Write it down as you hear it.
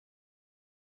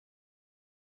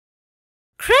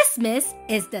Christmas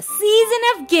is the season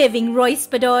of giving, Royce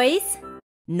Bedoys.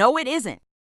 No, it isn't.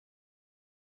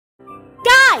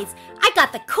 Guys, I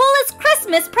got the coolest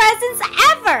Christmas presents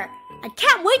ever! I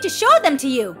can't wait to show them to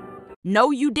you. No,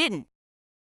 you didn't.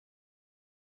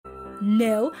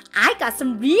 No, I got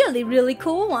some really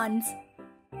cool ones.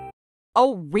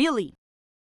 Oh, really?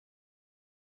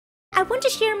 I want to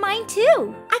share mine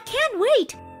too. I can't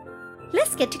wait.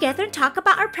 Let's get together and talk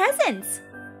about our presents.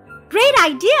 Great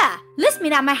idea! Let's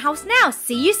meet at my house now.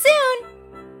 See you soon.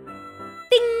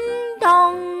 Ding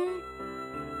dong.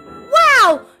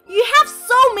 Wow! You have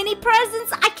so many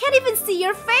presents, I can't even see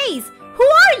your face. Who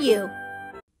are you?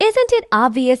 Isn't it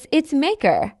obvious it's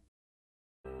Maker?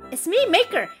 It's me,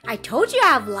 Maker. I told you I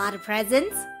have a lot of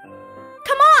presents.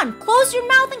 Come on, close your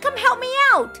mouth and come help me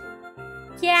out.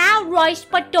 Yeah, Royce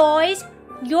Bedoys,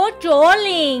 you're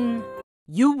drooling.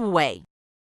 You way.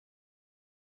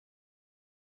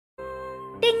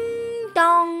 Ding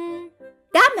dong.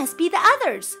 That must be the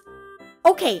others.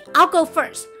 Okay, I'll go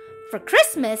first. For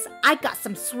Christmas, I got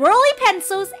some swirly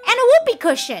pencils and a whoopee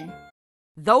cushion.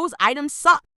 Those items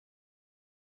suck.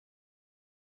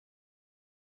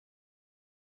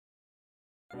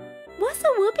 What's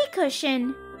a whoopee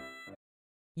cushion?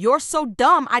 You're so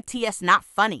dumb, ITS not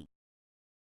funny.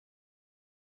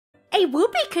 A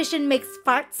whoopee cushion makes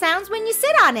fart sounds when you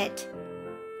sit on it.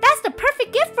 That's the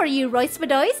perfect gift for you, Royce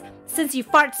Bedoys, since you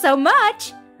fart so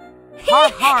much.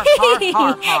 Har, har, har,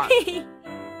 har, har.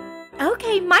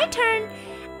 Okay, my turn.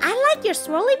 I like your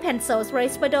swirly pencils,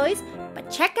 Royce Bedoys, but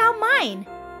check out mine.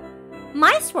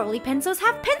 My swirly pencils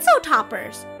have pencil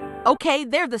toppers. Okay,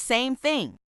 they're the same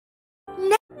thing.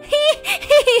 No.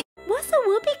 What's a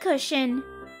whoopee cushion?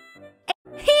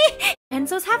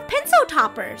 Pencils have pencil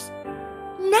toppers.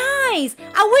 Nice!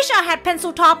 I wish I had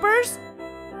pencil toppers.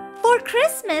 For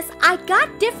Christmas, I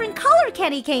got different color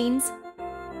candy canes.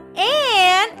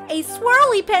 And a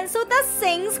swirly pencil that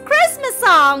sings Christmas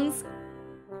songs.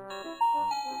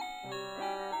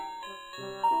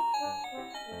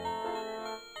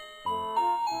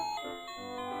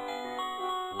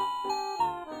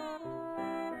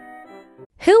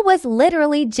 Who was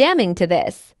literally jamming to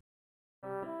this?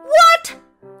 What?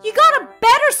 You got a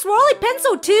better swirly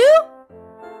pencil too?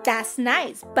 That's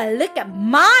nice, but look at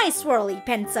my swirly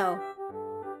pencil.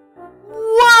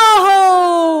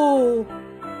 Whoa!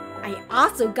 I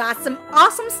also got some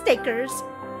awesome stickers.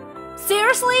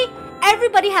 Seriously?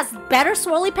 Everybody has better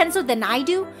swirly pencil than I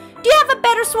do? Do you have a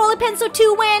better swirly pencil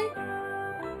too, Wen?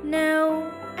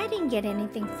 No, I didn't get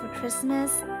anything for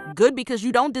Christmas. Good, because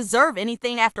you don't deserve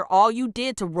anything after all you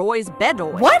did to Roy's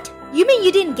Bedoys. What? You mean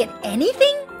you didn't get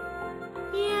anything?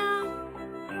 Yeah,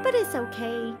 but it's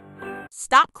okay.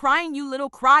 Stop crying, you little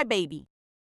crybaby.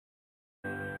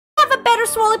 Have a better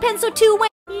swirly pencil too, Wen.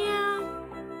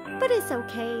 Yeah, but it's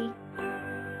okay.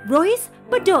 Royce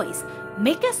Bedoys,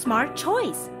 make a smart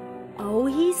choice. Oh,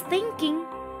 he's thinking.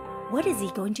 What is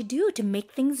he going to do to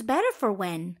make things better for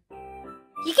Wen?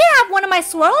 You can have one of my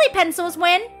swirly pencils,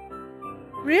 Wen.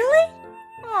 Really?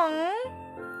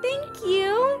 Aw, thank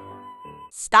you.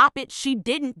 Stop it, she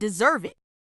didn't deserve it.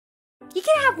 You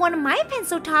can have one of my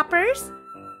pencil toppers.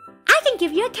 I can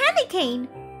give you a candy cane.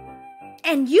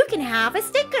 And you can have a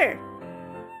sticker.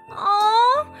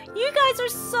 Aw, you guys are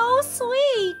so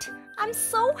sweet. I'm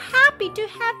so happy to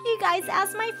have you guys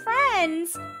as my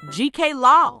friends. GK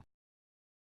Law.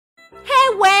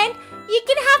 Hey, Wen, you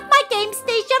can have my Game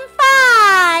Station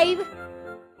 5.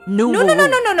 No.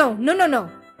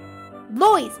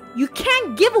 Lois, you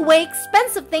can't give away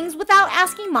expensive things without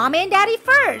asking Mom and Daddy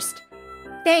first.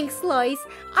 Thanks, Lois.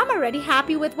 I'm already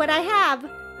happy with what I have.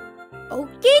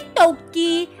 Okie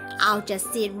dokie. I'll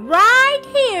just sit right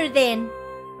here then.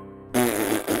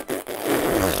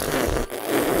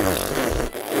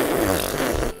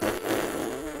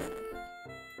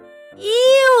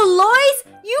 Ew, Lois,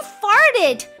 you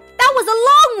farted. That was a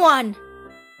long one.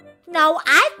 No,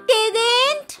 I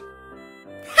didn't.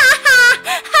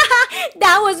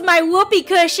 That was my whoopee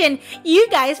cushion. You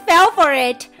guys fell for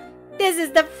it. This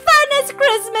is the funnest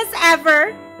Christmas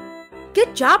ever.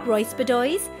 Good job, Royce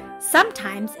Bedoys.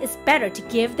 Sometimes it's better to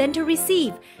give than to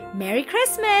receive. Merry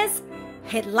Christmas.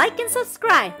 Hit like and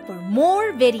subscribe for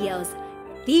more videos.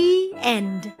 The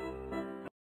end.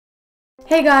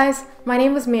 Hey guys, my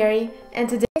name is Mary, and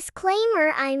today...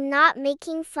 Disclaimer, I'm not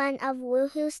making fun of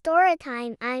WooHoo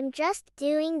Storytime. I'm just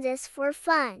doing this for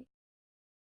fun.